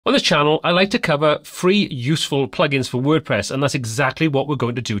On this channel, I like to cover free, useful plugins for WordPress, and that's exactly what we're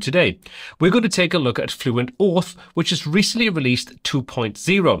going to do today. We're going to take a look at FluentAuth, which has recently released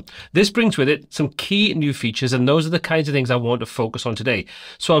 2.0. This brings with it some key new features, and those are the kinds of things I want to focus on today.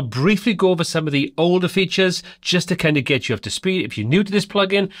 So I'll briefly go over some of the older features just to kind of get you up to speed if you're new to this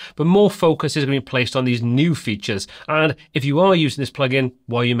plugin, but more focus is going to be placed on these new features. And if you are using this plugin,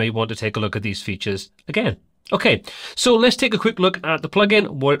 well, you may want to take a look at these features again. Okay, so let's take a quick look at the plugin,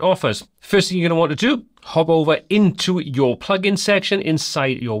 what it offers. First thing you're going to want to do, hop over into your plugin section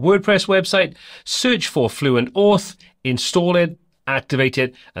inside your WordPress website, search for FluentAuth, install it, activate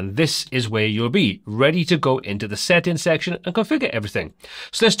it, and this is where you'll be ready to go into the settings section and configure everything.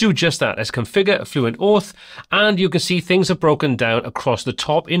 So let's do just that. Let's configure FluentAuth, and you can see things are broken down across the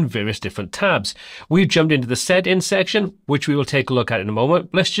top in various different tabs. We've jumped into the settings section, which we will take a look at in a moment.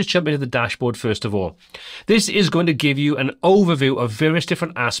 Let's just jump into the dashboard first of all. This is going to give you an overview of various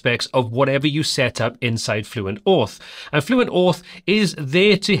different aspects of whatever you set up inside FluentAuth. And FluentAuth is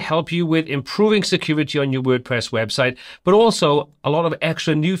there to help you with improving security on your WordPress website, but also a lot of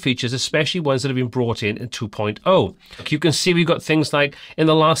extra new features, especially ones that have been brought in 2.0. You can see we've got things like in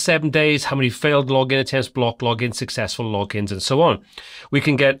the last 7 days, how many failed login attempts, blocked logins, successful logins, and so on. We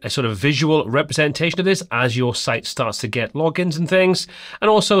can get a sort of visual representation of this as your site starts to get logins and things, and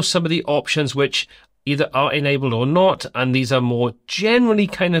also some of the options which either are enabled or not, and these are more generally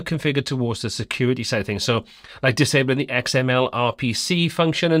kind of configured towards the security side of things. So like disabling the XML-RPC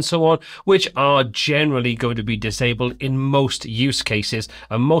function and so on, which are generally going to be disabled in most use cases,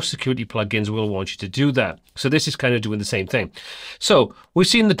 and most security plugins will want you to do that. So this is kind of doing the same thing. So we've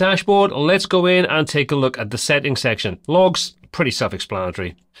seen the dashboard. Let's go in and take a look at the settings section. Logs, pretty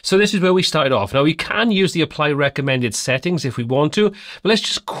self-explanatory. So this is where we started off. Now we can use the apply recommended settings if we want to, but let's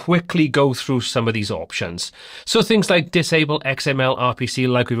just quickly go through some of these options. So things like disable XML-RPC,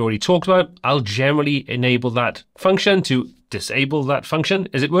 like we've already talked about, I'll generally enable that function to disable that function,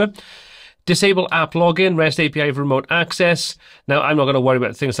 as it were. Disable app login, REST API for remote access. Now, I'm not going to worry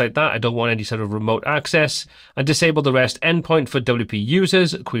about things like that. I don't want any sort of remote access. And disable the REST endpoint for WP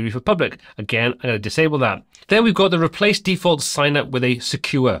users, query for public. Again, I'm going to disable that. Then we've got the replace default sign up with a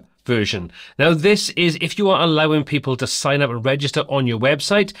secure version. Now, this is if you are allowing people to sign up and register on your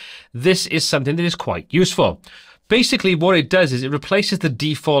website, this is something that is quite useful. Basically, what it does is it replaces the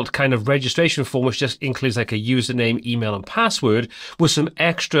default kind of registration form, which just includes like a username, email, and password, with some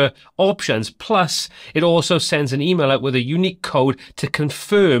extra options. Plus, it also sends an email out with a unique code to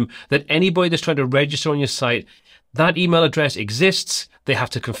confirm that anybody that's trying to register on your site, that email address exists. They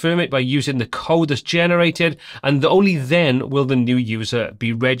have to confirm it by using the code that's generated, and only then will the new user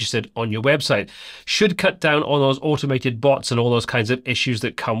be registered on your website. Should cut down on those automated bots and all those kinds of issues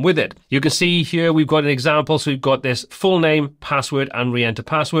that come with it. You can see here we've got an example. So we've got this full name, password, and re-enter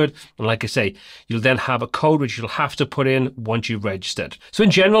password. And like I say, you'll then have a code which you'll have to put in once you've registered. So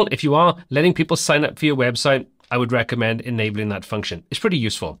in general, if you are letting people sign up for your website, I would recommend enabling that function. It's pretty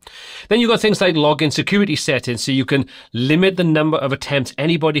useful. Then you've got things like login security settings, so you can limit the number of attempts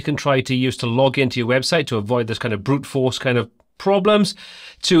anybody can try to use to log into your website to avoid this kind of brute force kind of problems,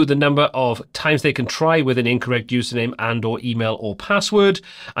 to the number of times they can try with an incorrect username and or email or password,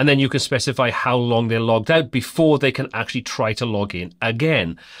 and then you can specify how long they're logged out before they can actually try to log in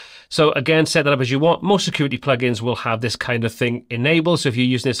again. So again, set that up as you want. Most security plugins will have this kind of thing enabled. So if you're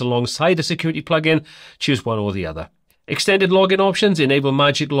using this alongside a security plugin, choose one or the other. Extended login options, enable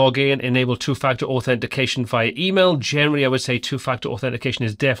magic login, enable two-factor authentication via email. Generally, I would say two-factor authentication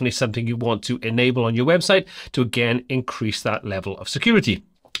is definitely something you want to enable on your website to, again, increase that level of security.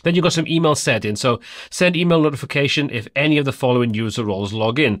 Then you've got some email settings. So send email notification if any of the following user roles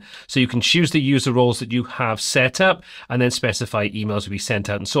log in. So you can choose the user roles that you have set up and then specify emails to be sent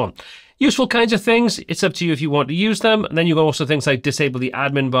out and so on. Useful kinds of things. It's up to you if you want to use them. And then you've got also things like disable the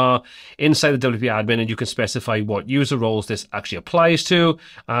admin bar inside the WP admin, and you can specify what user roles this actually applies to.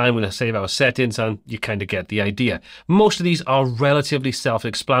 And I'm going to save our settings, and you kind of get the idea. Most of these are relatively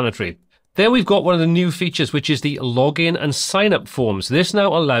self-explanatory. Then we've got one of the new features, which is the login and sign up forms. This now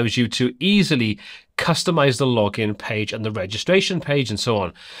allows you to easily customize the login page and the registration page and so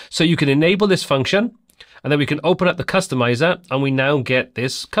on. So you can enable this function, and then we can open up the customizer, and we now get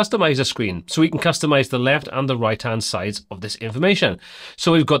this customizer screen. So we can customize the left and the right hand sides of this information.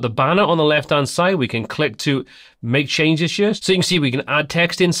 So we've got the banner on the left hand side. We can click to make changes here. So you can see we can add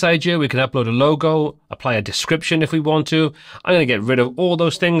text inside here. We can upload a logo, apply a description if we want to. I'm going to get rid of all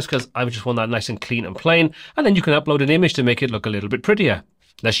those things because I just want that nice and clean and plain. And then you can upload an image to make it look a little bit prettier.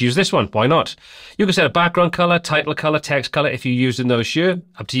 Let's use this one. Why not? You can set a background color, title color, text color if you're using those here.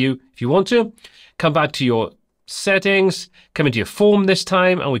 Up to you if you want to. Come back to your settings, come into your form this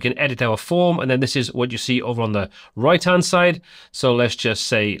time, and we can edit our form. And then this is what you see over on the right-hand side. So let's just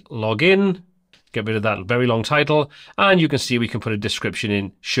say login, get rid of that very long title. And you can see we can put a description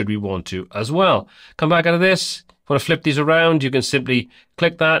in should we want to as well. Come back out of this. Want to flip these around, you can simply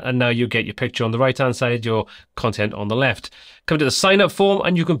click that, and now you get your picture on the right hand side, your content on the left. Come to the sign up form,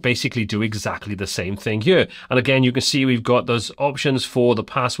 and you can basically do exactly the same thing here. And again, you can see we've got those options for the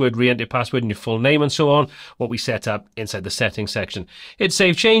password, re-enter password and your full name and so on, what we set up inside the settings section. Hit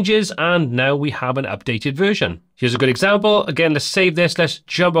save changes, and now we have an updated version. Here's a good example. Again, let's save this. Let's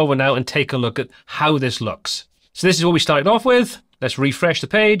jump over now and take a look at how this looks. So this is what we started off with. Let's refresh the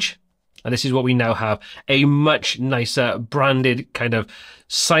page. And this is what we now have, a much nicer branded kind of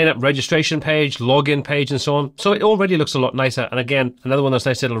sign up registration page, login page and so on. So it already looks a lot nicer. And again, another one of those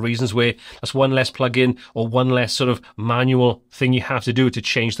nice little reasons where that's one less plugin or one less sort of manual thing you have to do to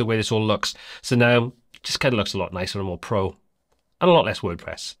change the way this all looks. So now it just kind of looks a lot nicer and more pro. And a lot less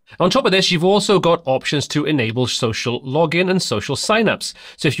WordPress. On top of this, you've also got options to enable social login and social signups.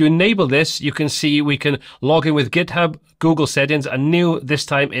 So if you enable this, you can see we can log in with GitHub, Google settings, and new this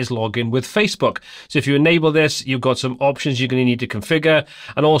time is login with Facebook. So if you enable this, you've got some options you're going to need to configure,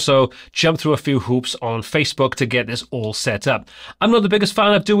 and also jump through a few hoops on Facebook to get this all set up. I'm not the biggest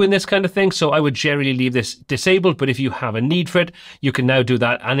fan of doing this kind of thing, so I would generally leave this disabled, but if you have a need for it, you can now do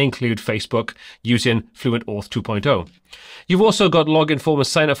that and include Facebook using FluentAuth 2.0. You've also got login form and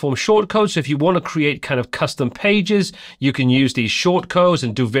sign up form shortcodes. So if you want to create kind of custom pages, you can use these shortcodes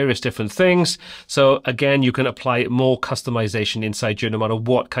and do various different things. So again, you can apply more customization inside here no matter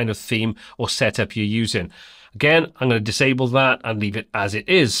what kind of theme or setup you're using. Again, I'm going to disable that and leave it as it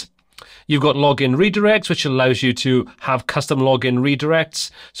is. You've got login redirects, which allows you to have custom login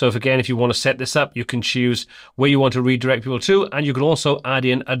redirects. So if you want to set this up, you can choose where you want to redirect people to, and you can also add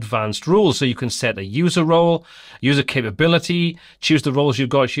in advanced rules. So you can set a user role, user capability, choose the roles you've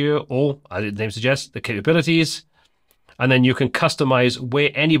got here, or as the name suggests, the capabilities. And then you can customize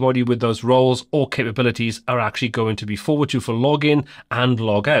where anybody with those roles or capabilities are actually going to be forward to for login and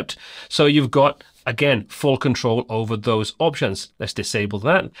log out. So you've got, again, full control over those options. Let's disable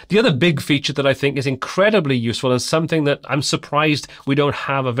that. The other big feature that I think is incredibly useful and something that I'm surprised we don't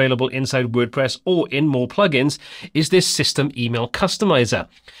have available inside WordPress or in more plugins is this system email customizer.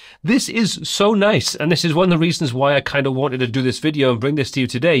 This is so nice, and this is one of the reasons why I kind of wanted to do this video and bring this to you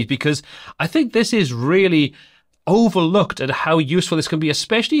today, because I think this is really overlooked at how useful this can be,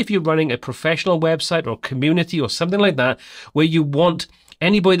 especially if you're running a professional website or community or something like that, where you want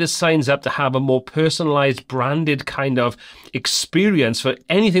anybody that signs up to have a more personalized, branded kind of experience for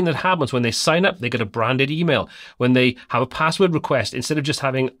anything that happens. When they sign up, they get a branded email. When they have a password request, instead of just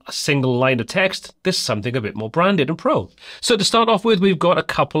having a single line of text, there's something a bit more branded and pro. So to start off with, we've got a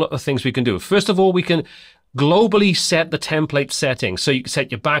couple of things we can do. First of all, we can globally set the template settings. So you can set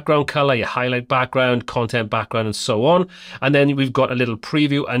your background color, your highlight background, content background, and so on. And then we've got a little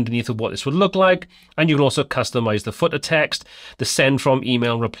preview underneath of what this would look like. And you can also customize the footer text, the send from,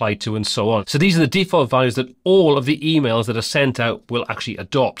 email, reply to, and so on. So these are the default values that all of the emails that are sent out will actually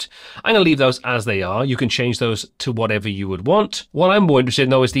adopt. I'm going to leave those as they are. You can change those to whatever you would want. What I'm more interested in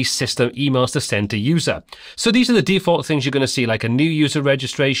though is these system emails to send to user. So these are the default things you're going to see, like a new user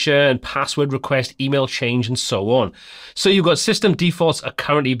registration, password request, email change, and so on. So you've got system defaults are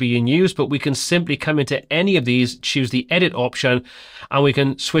currently being used, but we can simply come into any of these, choose the edit option, and we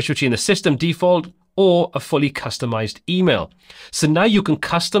can switch between the system default or a fully customized email. So now you can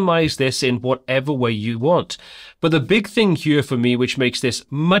customize this in whatever way you want. But the big thing here for me, which makes this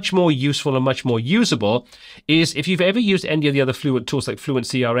much more useful and much more usable, is if you've ever used any of the other Fluent tools like Fluent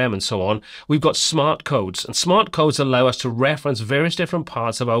CRM and so on, we've got smart codes. And smart codes allow us to reference various different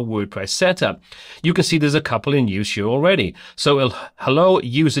parts of our WordPress setup. You can see there's a couple in use here already. So hello,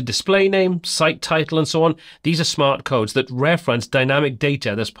 user display name, site title, and so on. These are smart codes that reference dynamic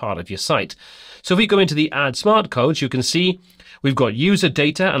data that's part of your site. So if we go into the add smart codes, you can see we've got user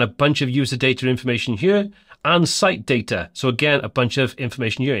data and a bunch of user data information here, and site data. So again, a bunch of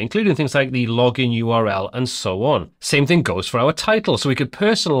information here, including things like the login URL and so on. Same thing goes for our title. So we could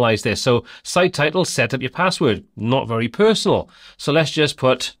personalize this. So site title, set up your password. Not very personal. So let's just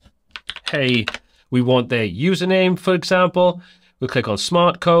put, hey, we want their username, for example. We'll click on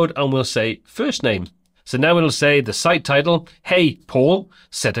smart code and we'll say first name. So now it'll say the site title, hey, Paul,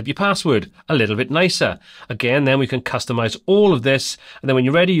 set up your password. A little bit nicer. Again, then we can customize all of this. And then when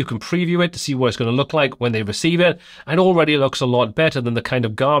you're ready, you can preview it to see what it's going to look like when they receive it. And already it looks a lot better than the kind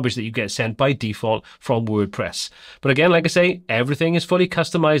of garbage that you get sent by default from WordPress. But again, like I say, everything is fully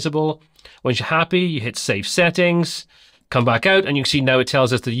customizable. Once you're happy, you hit Save Settings. Come back out and you can see now it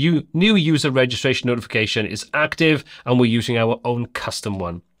tells us the new user registration notification is active and we're using our own custom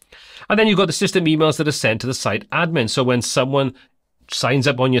one. And then you've got the system emails that are sent to the site admin. So when someone signs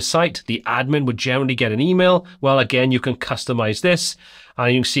up on your site, the admin would generally get an email. Well, again, you can customize this.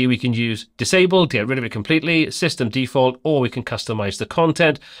 And you can see we can use disable, get rid of it completely, system default, or we can customize the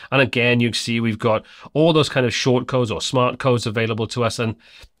content. And again, you can see we've got all those kind of short codes or smart codes available to us, and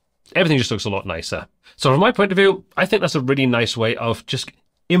everything just looks a lot nicer. So from my point of view, I think that's a really nice way of just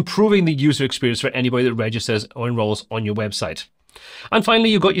improving the user experience for anybody that registers or enrolls on your website. And finally,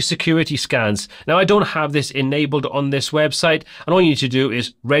 you've got your security scans. Now, I don't have this enabled on this website, and all you need to do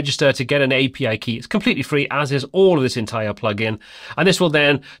is register to get an API key. It's completely free, as is all of this entire plugin. And this will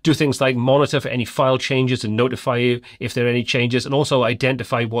then do things like monitor for any file changes and notify you if there are any changes, and also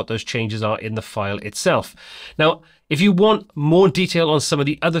identify what those changes are in the file itself. Now, if you want more detail on some of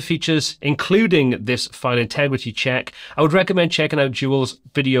the other features, including this file integrity check, I would recommend checking out Jewel's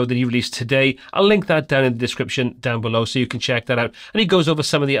video that he released today. I'll link that down in the description down below so you can check that out. And he goes over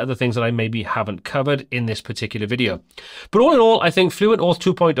some of the other things that I maybe haven't covered in this particular video. But all in all, I think FluentAuth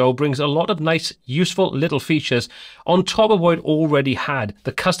 2.0 brings a lot of nice, useful little features on top of what it already had.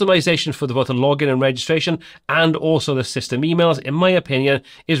 The customization for both the login and registration, and also the system emails, in my opinion,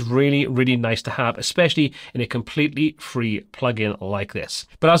 is really, really nice to have, especially in a completely free plugin like this.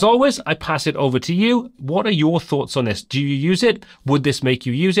 But as always, I pass it over to you. What are your thoughts on this? Do you use it? Would this make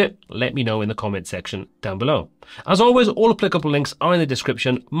you use it? Let me know in the comment section down below. As always, all applicable links are in the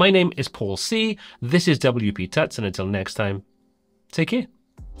description. My name is Paul C. This is WPTuts, and until next time, take care.